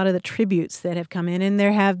reading a lot of the tributes that have come in, and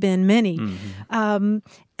there have been many. And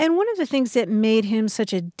one of the things that made him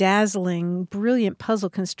such a dazzling, brilliant puzzle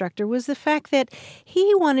constructor was the fact that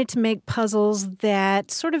he wanted to make puzzles that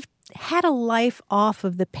sort of had a life off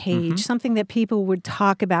of the page, something that people would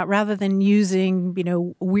talk about rather than using,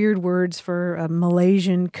 weird words for a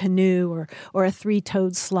Malaysian canoe or a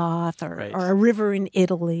three-toed sloth or a river in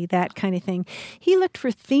Italy, that kind of thing. He looked for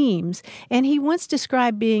themes, and he once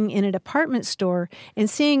described being in a department store and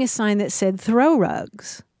seeing a sign that said throw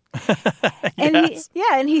rugs. Yes.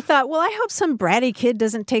 And he thought, well, I hope some bratty kid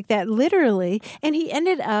doesn't take that literally. And he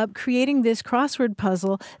ended up creating this crossword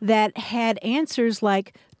puzzle that had answers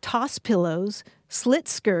like toss pillows, slit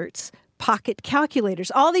skirts, pocket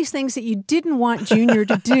calculators, all these things that you didn't want Junior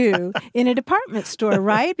to do in a department store,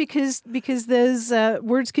 right? Because those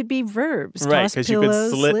words could be verbs. Right, Toss because you could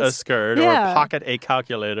pillows, slit a slits- skirt Yeah. or pocket a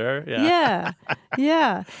calculator. Yeah,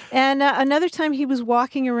 yeah. And another time he was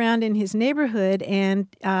walking around in his neighborhood, and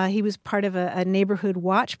he was part of a neighborhood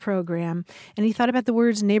watch program, and he thought about the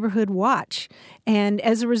words neighborhood watch. And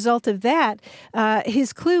as a result of that,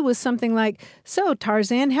 his clue was something like, "So,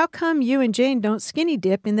 Tarzan, how come you and Jane don't skinny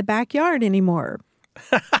dip in the backyard anymore?"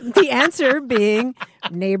 The answer being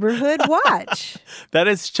neighborhood watch. That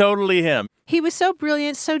is totally him. He was so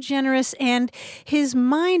brilliant, so generous, and his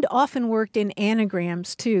mind often worked in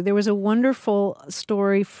anagrams, too. There was a wonderful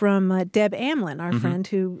story from Deb Amlin, our friend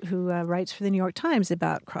who writes for the New York Times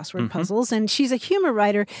about crossword puzzles, and she's a humor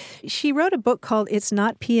writer. She wrote a book called It's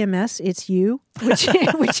Not PMS, It's You, which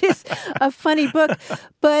is a funny book,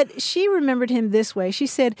 but she remembered him this way. She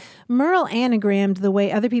said, Merle anagrammed the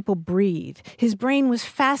way other people breathe. His brain was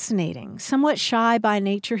fascinating, somewhat shy by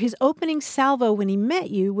nature. His opening salvo when he met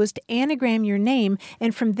you was to anagram your name,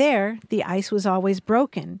 and from there, the ice was always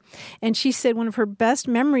broken. And she said one of her best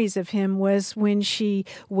memories of him was when she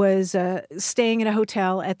was staying at a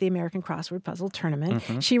hotel at the American Crossword Puzzle Tournament.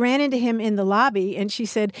 She ran into him in the lobby, and she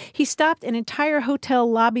said he stopped an entire hotel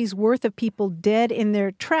lobby's worth of people dead in their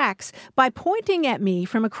tracks by pointing at me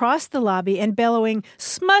from across the lobby and bellowing,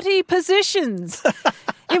 "Smutty positions!"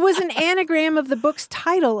 It was an anagram of the book's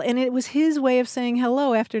title, and it was his way of saying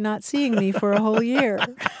hello after not seeing me for a whole year.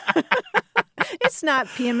 It's not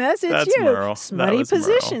PMS, it's That's you. Merle. Smutty That was Merle.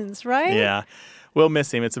 positions, right? Yeah. We'll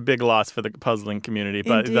miss him. It's a big loss for the puzzling community,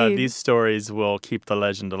 but Indeed. these stories will keep the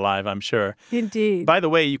legend alive, I'm sure. Indeed. By the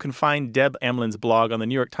way, you can find Deb Amlin's blog on the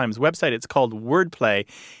New York Times website. It's called Wordplay.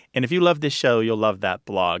 And if you love this show, you'll love that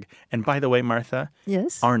blog. And by the way, Martha,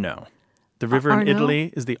 Yes? Arno. The river in Arno?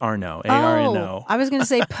 Italy is the Arno, A-R-N-O. I was going to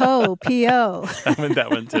say Po, P-O. I meant that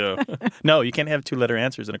one too. No, you can't have two-letter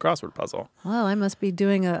answers in a crossword puzzle. Well, I must be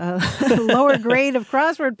doing a lower grade of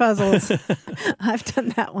crossword puzzles. I've done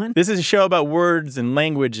that one. This is a show about words and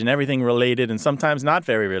language and everything related and sometimes not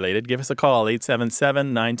very related. Give us a call,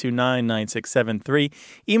 877-929-9673.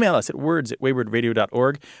 Email us at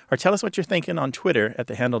words@waywardradio.org or tell us what you're thinking on Twitter at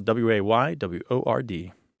the handle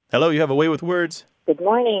WAYWORD. Hello, you have a way with words. Good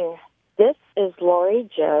morning. This is Lori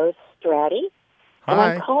Jo Stratty, and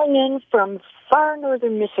Hi. I'm calling in from far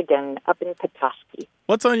northern Michigan up in Petoskey.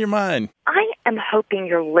 What's on your mind? I am hoping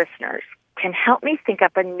your listeners can help me think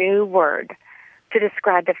up a new word to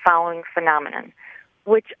describe the following phenomenon,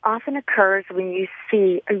 which often occurs when you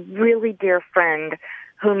see a really dear friend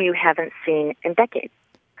whom you haven't seen in decades.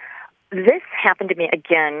 This happened to me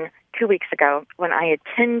again 2 weeks ago when I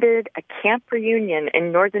attended a camp reunion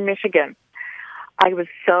in northern Michigan. I was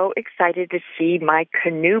so excited to see my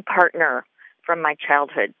canoe partner from my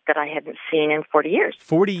childhood that I hadn't seen in 40 years.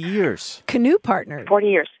 40 years. Canoe partner. 40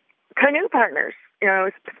 years. Canoe partners,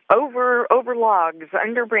 over logs,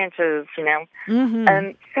 under branches,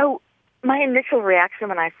 Mm-hmm. So my initial reaction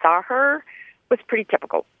when I saw her was pretty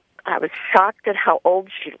typical. I was shocked at how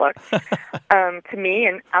old she looked to me,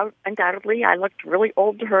 and undoubtedly I looked really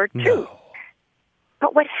old to her, too. No.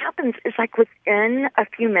 But what happens is, like, within a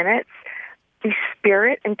few minutes, the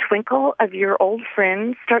spirit and twinkle of your old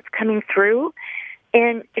friend starts coming through,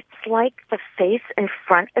 and it's like the face in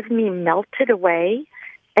front of me melted away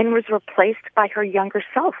and was replaced by her younger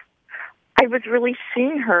self. I was really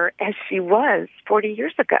seeing her as she was 40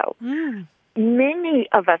 years ago. Mm. Many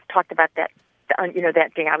of us talked about that,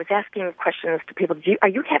 that day. I was asking questions to people, are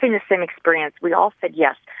you having the same experience? We all said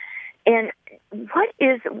yes. And what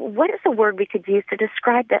is a word we could use to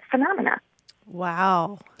describe that phenomena?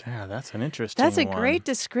 Wow. Yeah, that's an interesting That's a one. great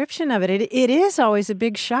description of it. It is always a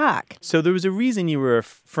big shock. So there was a reason you were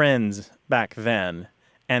friends back then,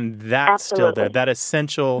 and that's still there. Absolutely. That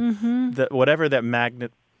essential, that whatever that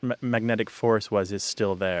magnetic force was, is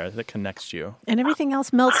still there. That connects you. And everything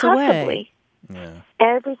else melts away. Possibly. Yeah.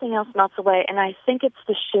 Everything else melts away, and I think it's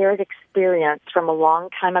the shared experience from a long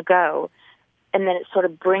time ago, and then it sort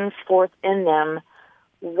of brings forth in them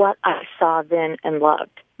what I saw then and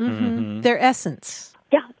loved. Mm-hmm. Their essence.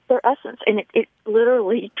 Yeah, their essence, and it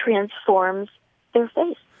literally transforms their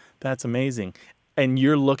face. That's amazing. And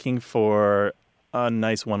you're looking for a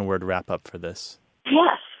nice one-word wrap-up for this.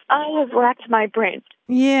 Yes, I have racked my brain.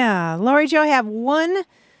 Yeah. Lori Jo, I have one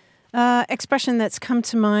expression that's come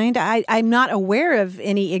to mind. I'm not aware of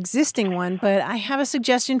any existing one, but I have a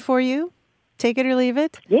suggestion for you. Take it or leave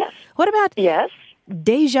it. Yes. What about Yes.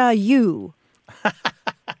 déjà vu?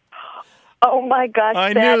 Oh, my gosh,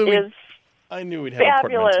 I knew we'd have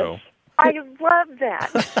fabulous. a portmanteau. I love that.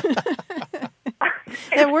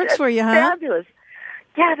 That works for you, huh? Fabulous.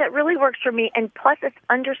 Yeah, that really works for me. And plus, it's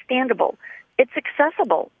understandable. It's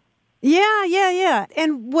accessible. Yeah.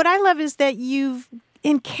 And what I love is that you've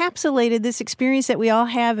encapsulated this experience that we all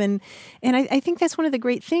have, and I think that's one of the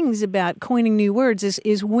great things about coining new words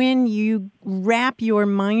is when you wrap your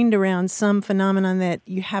mind around some phenomenon that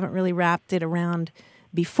you haven't really wrapped it around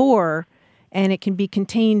before, and it can be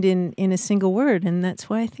contained in a single word. And that's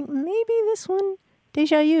why I think maybe this one,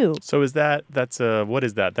 déjà vu. So what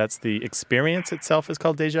is that? That's the experience itself is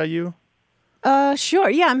called déjà vu? Sure.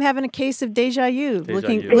 Yeah, I'm having a case of déjà vu,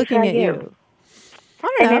 looking at Déjà you. vu. I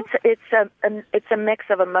don't know. And it's a mix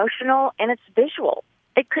of emotional and it's visual.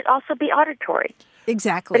 It could also be auditory.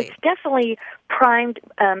 Exactly. But it's definitely primed.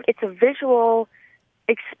 It's a visual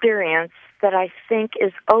experience that I think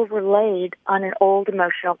is overlaid on an old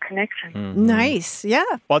emotional connection. Mm-hmm. Nice. Yeah.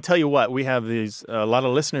 Well, I'll tell you what, we have a lot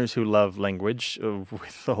of listeners who love language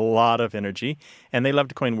with a lot of energy, and they love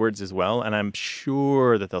to coin words as well, and I'm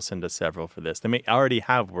sure that they'll send us several for this. They may already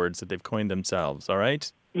have words that they've coined themselves, all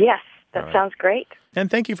right? Yes, that sounds great. And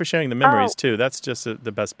thank you for sharing the memories, too. That's just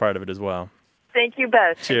the best part of it as well. Thank you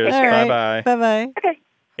both. Cheers. All right. Bye-bye. Bye-bye. Okay.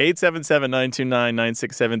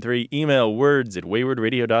 877-929-9673. Email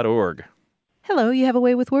words@waywardradio.org. Hello, you have a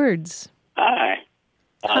way with words. Hi.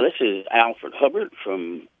 This is Alfred Hubbard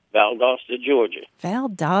from Valdosta, Georgia.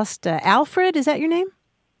 Valdosta. Alfred, is that your name?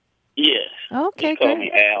 Yes. Okay, Just call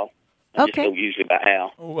great. me Al. I just Okay. go usually by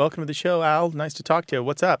Al. Welcome to the show, Al. Nice to talk to you.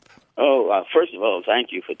 What's up? Oh, first of all,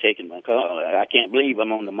 thank you for taking my call. I can't believe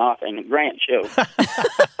I'm on the Martha and Grant show.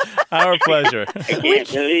 Our pleasure. I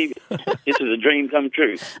can't believe it. This is a dream come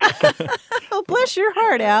true. Oh, bless your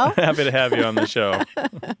heart, Al. Happy to have you on the show.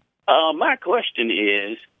 My question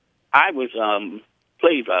is, I was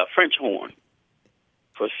played French horn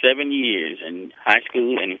for 7 years in high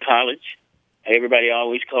school and in college. Everybody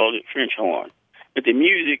always called it French horn, but the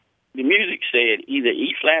music said either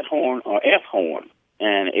E flat horn or F horn.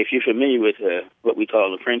 And if you're familiar with what we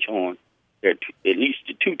call the French horn, there are at least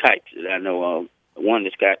the two types that I know of. The one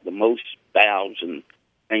that's got the most valves and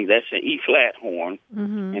things, that's an E flat horn,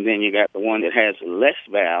 and then you got the one that has less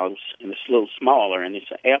valves and it's a little smaller, and it's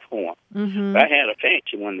an F horn. Mm-hmm. But I had a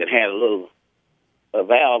fancy one that had a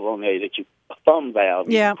valve on there a thumb valve.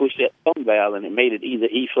 Yeah. You push that thumb valve, and it made it either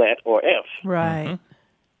E flat or F. Right.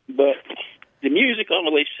 But the music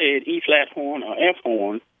always said E flat horn or F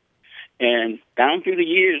horn, and down through the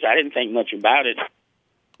years, I didn't think much about it.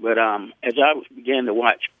 But as I began to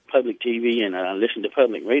watch public TV and listen to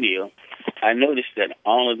public radio, I noticed that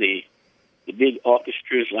all of the big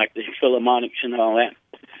orchestras, like the Philharmonics and all that,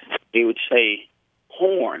 they would say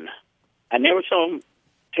horn. I never saw them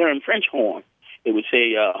term French horn. It would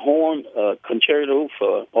say horn, concerto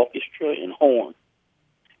for orchestra and horn.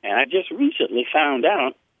 And I just recently found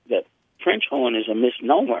out that French horn is a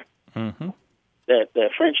misnomer. Mm-hmm. That the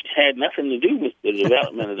French had nothing to do with the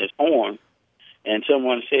development of this horn. And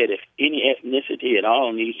someone said if any ethnicity at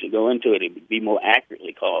all needs to go into it, it would be more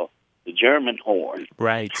accurately called the German horn.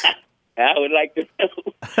 Right. I would like to know.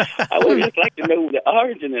 I would just like to know the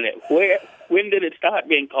origin of that. When did it start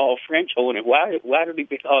being called French horn, and why did we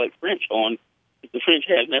call it French horn? The French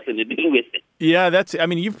has nothing to do with it. Yeah,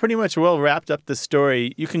 you've pretty much well wrapped up the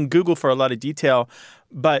story. You can Google for a lot of detail,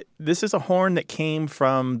 but this is a horn that came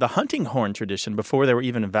from the hunting horn tradition before there were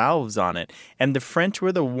even valves on it. And the French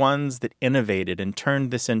were the ones that innovated and turned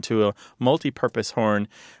this into a multi-purpose horn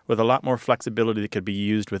with a lot more flexibility that could be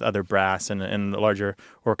used with other brass and larger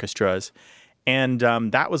orchestras. And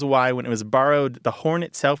that was why when it was borrowed, the horn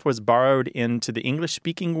itself was borrowed into the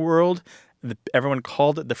English-speaking world. Everyone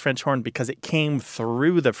called it the French horn because it came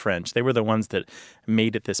through the French. They were the ones that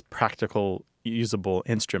made it this practical, usable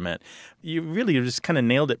instrument. You really just kind of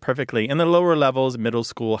nailed it perfectly. In the lower levels, middle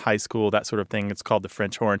school, high school, that sort of thing, it's called the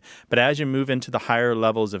French horn. But as you move into the higher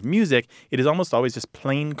levels of music, it is almost always just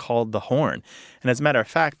plain called the horn. And as a matter of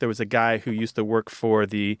fact, there was a guy who used to work for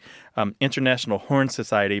the International Horn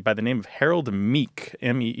Society by the name of Harold Meek,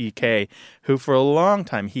 M-E-E-K, who for a long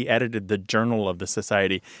time, he edited the journal of the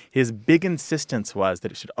society. His big insistence was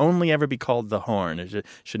that it should only ever be called the horn. It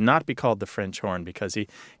should not be called the French horn because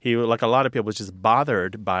he like a lot of people, was just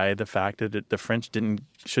bothered by the fact that the French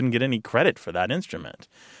shouldn't get any credit for that instrument.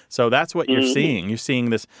 So that's what you're seeing. You're seeing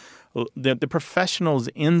this. The professionals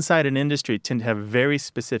inside an industry tend to have very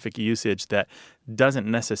specific usage that doesn't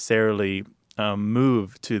necessarily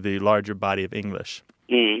move to the larger body of English.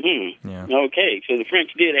 Mm-hmm. Yeah. Okay, so the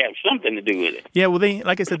French did have something to do with it. Yeah, well,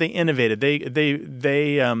 like I said, they innovated. They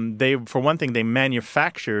for one thing, they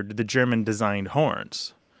manufactured the German-designed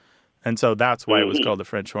horns. And so that's why it was called the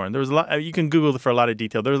French horn. There was a lot. You can Google for a lot of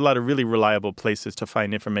detail. There's a lot of really reliable places to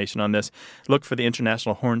find information on this. Look for the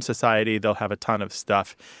International Horn Society. They'll have a ton of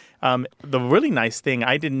stuff. The really nice thing,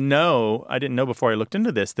 I didn't know before I looked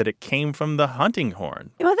into this, that it came from the hunting horn.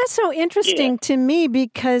 Well, that's so interesting to me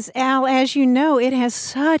because, Al, as you know, it has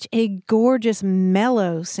such a gorgeous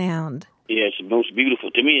mellow sound. Yeah, it's the most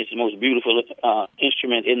beautiful. To me, it's the most beautiful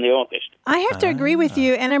instrument in the orchestra. I have to agree with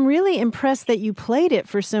you, and I'm really impressed that you played it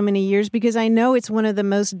for so many years because I know it's one of the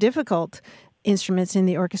most difficult instruments in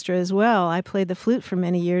the orchestra as well. I played the flute for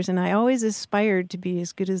many years, and I always aspired to be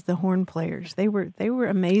as good as the horn players. They were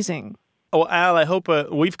amazing. Well, Al, I hope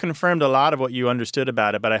we've confirmed a lot of what you understood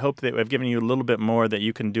about it, but I hope that we've given you a little bit more that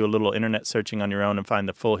you can do a little internet searching on your own and find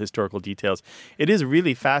the full historical details. It is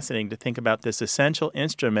really fascinating to think about this essential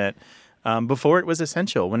instrument before it was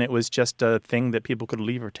essential, when it was just a thing that people could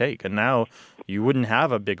leave or take. And now you wouldn't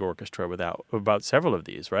have a big orchestra without several of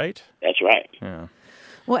these, right? That's right. Yeah.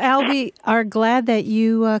 Well, Al, we are glad that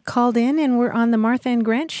you called in and we're on the Martha and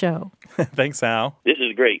Grant Show. Thanks, Al. This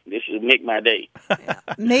is great. This will make my day.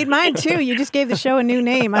 Made mine, too. You just gave the show a new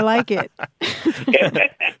name. I like it.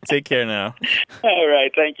 Take care now. All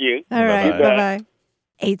right. Thank you. All right. Bye-bye.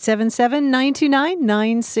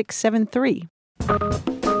 877-929-9673.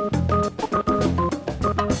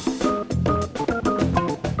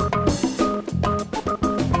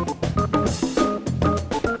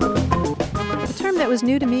 That was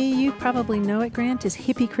new to me, you probably know it, Grant, is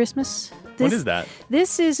hippie Christmas. What is that?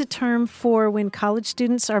 This is a term for when college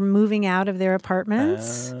students are moving out of their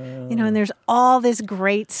apartments, and there's all this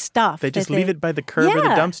great stuff. They just leave it by the curb or the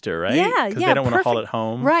dumpster, right? Yeah, because they don't want to haul it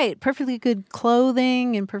home. Right, perfectly good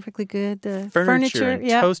clothing and perfectly good furniture. And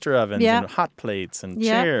toaster ovens and hot plates and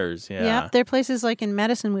chairs. Yeah, there are places like in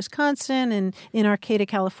Madison, Wisconsin, and in Arcata,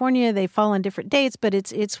 California. They fall on different dates, but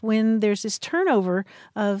it's when there's this turnover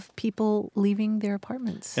of people leaving their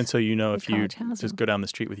apartments. And so if you just go down the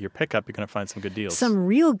street with your pickup, you're going to find some good deals. Some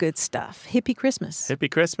real good stuff. Hippie Christmas. Hippie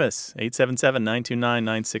Christmas.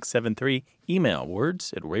 877-929-9673. Email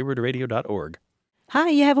words@waywardradio.org. Hi,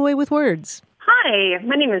 you have a way with words. Hi,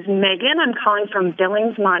 my name is Megan. I'm calling from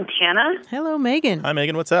Billings, Montana. Hello, Megan. Hi,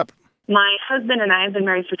 Megan. What's up? My husband and I have been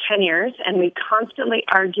married for 10 years, and we constantly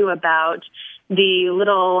argue about the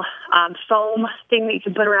little foam thing that you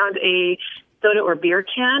can put around a soda or beer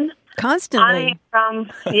can. Constantly.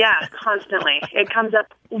 Constantly. It comes up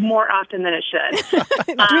more often than it should.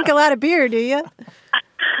 Drink a lot of beer, do you?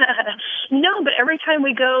 No, but every time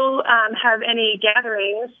we go have any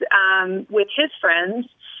gatherings with his friends,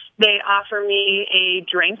 they offer me a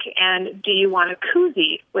drink, and do you want a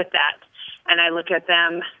koozie with that? And I look at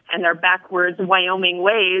them and their backwards Wyoming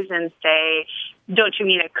ways and say, don't you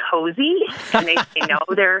mean a cozy? And they say, no,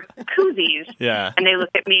 they're koozies. Yeah. And they look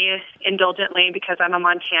at me indulgently because I'm a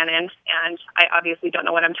Montanan, and I obviously don't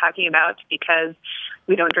know what I'm talking about because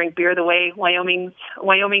we don't drink beer the way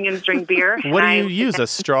Wyomingans drink beer. What do you use, a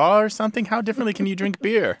straw or something? How differently can you drink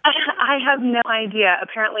beer? I have no idea.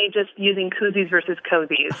 Apparently just using koozies versus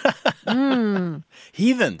cozies.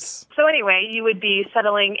 Heathens. So anyway, you would be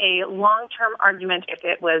settling a long-term argument if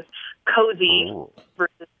it was cozy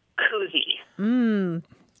versus koozie. Do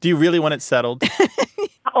you really want it settled?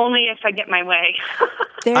 Only if I get my way.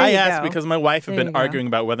 I asked because my wife had been arguing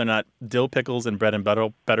about whether or not dill pickles and bread and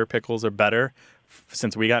butter pickles are better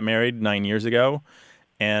since we got married 9 years ago.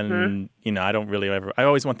 And, I don't really I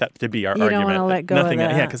always want that to be our argument. You don't want to let go of that.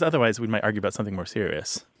 Yeah, because otherwise we might argue about something more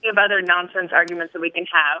serious. We have other nonsense arguments that we can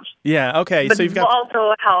have. Yeah, okay. But so you've got... will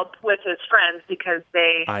also help with his friends because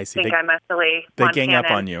they think I'm a silly They Montanan. gang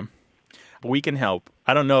up on you. We can help.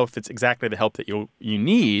 I don't know if it's exactly the help that you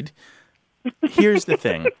need. Here's the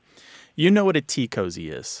thing. You know what a tea cozy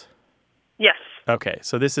is? Yes. Okay,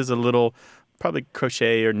 so this is a little probably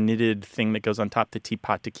crochet or knitted thing that goes on top of the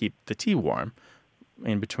teapot to keep the tea warm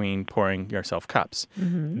in between pouring yourself cups.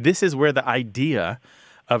 This is where the idea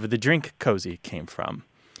of the drink cozy came from.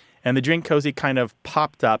 And the drink cozy kind of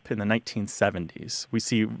popped up in the 1970s. We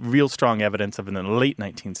see real strong evidence of it in the late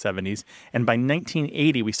 1970s. And by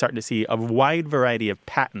 1980, we start to see a wide variety of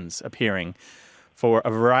patents appearing for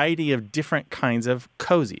a variety of different kinds of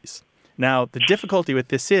cozies. Now, the difficulty with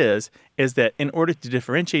this is that in order to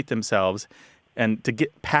differentiate themselves and to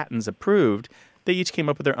get patents approved, they each came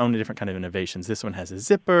up with their own different kind of innovations. This one has a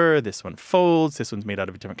zipper, this one folds, this one's made out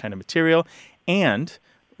of a different kind of material. And,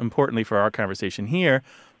 importantly for our conversation here,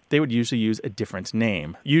 they would usually use a different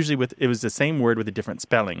name. Usually it was the same word with a different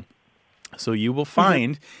spelling. So you will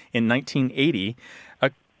find in 1980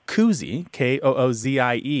 a koozie,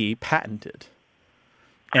 Koozie, patented.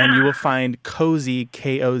 And you will find cozy,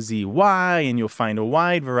 K-O-Z-Y, and you'll find a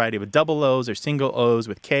wide variety of double O's or single O's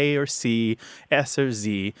with K or C, S or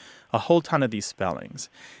Z, a whole ton of these spellings.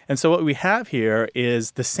 And so what we have here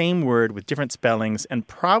is the same word with different spellings, and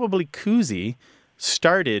probably koozie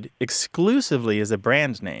started exclusively as a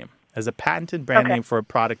brand name, as a patented brand name for a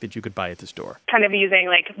product that you could buy at the store. Kind of using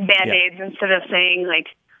like Band-Aids instead of saying like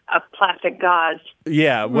a plastic gauze.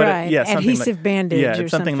 Yeah, adhesive bandage or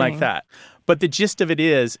something like that. But the gist of it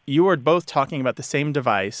is, you are both talking about the same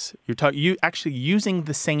device. You actually using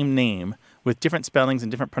the same name with different spellings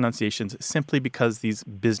and different pronunciations simply because these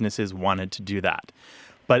businesses wanted to do that.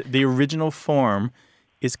 But the original form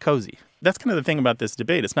is cozy. That's kind of the thing about this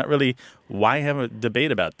debate. It's not really why have a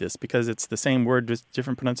debate about this, because it's the same word with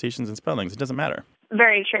different pronunciations and spellings. It doesn't matter.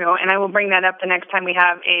 Very true. And I will bring that up the next time we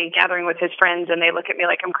have a gathering with his friends and they look at me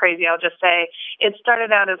like I'm crazy. I'll just say, it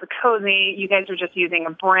started out as a cozy. You guys are just using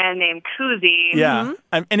a brand name koozie. Yeah.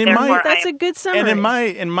 And that's a good summary. And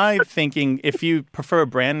in my thinking, if you prefer a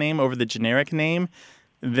brand name over the generic name,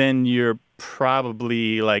 then you're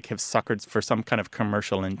probably have suckered for some kind of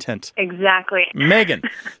commercial intent. Exactly. Megan,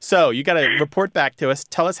 so you got to report back to us.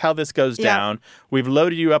 Tell us how this goes down. We've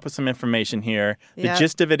loaded you up with some information here. The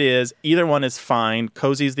gist of it is either one is fine.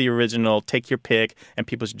 Cozy's the original. Take your pick, and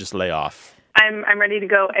people should just lay off. I'm ready to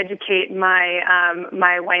go educate my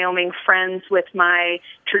my Wyoming friends with my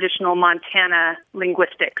traditional Montana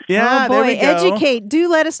linguistics. Yeah, oh boy, there we go. Educate. Do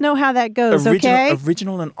let us know how that goes, okay?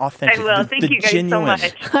 Original and authentic. I will. Thank you guys genuine. so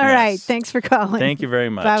much. All right. Thanks for calling. Thank you very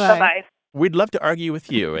much. Bye-bye. Bye-bye. We'd love to argue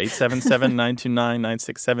with you.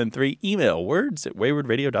 877-929-9673. Email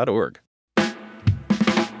words@waywardradio.org.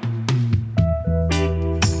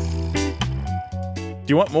 Do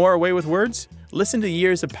you want more Away with Words? Listen to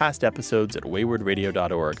years of past episodes at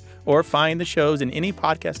waywardradio.org or find the shows in any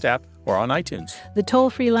podcast app or on iTunes. The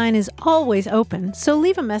toll-free line is always open, so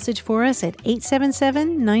leave a message for us at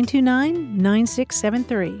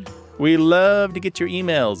 877-929-9673. We love to get your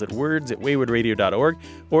emails at words@waywardradio.org,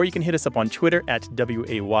 or you can hit us up on Twitter at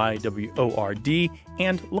WAYWORD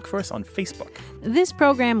and look for us on Facebook. This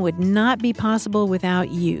program would not be possible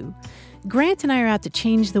without you. Grant and I are out to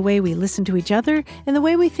change the way we listen to each other and the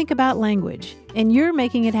way we think about language, and you're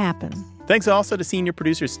making it happen. Thanks also to senior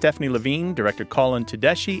producer Stephanie Levine, director Colin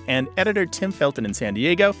Tedeschi, and editor Tim Felton in San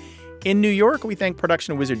Diego. In New York, we thank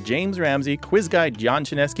production wizard James Ramsey, quiz guy John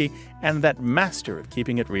Chinesky, and that master of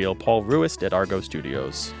keeping it real, Paul Ruist at Argo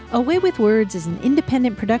Studios. Away with Words is an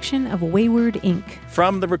independent production of Wayward, Inc.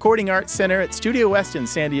 From the Recording Arts Center at Studio West in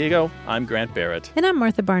San Diego, I'm Grant Barrett. And I'm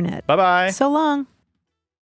Martha Barnett. Bye-bye. So long.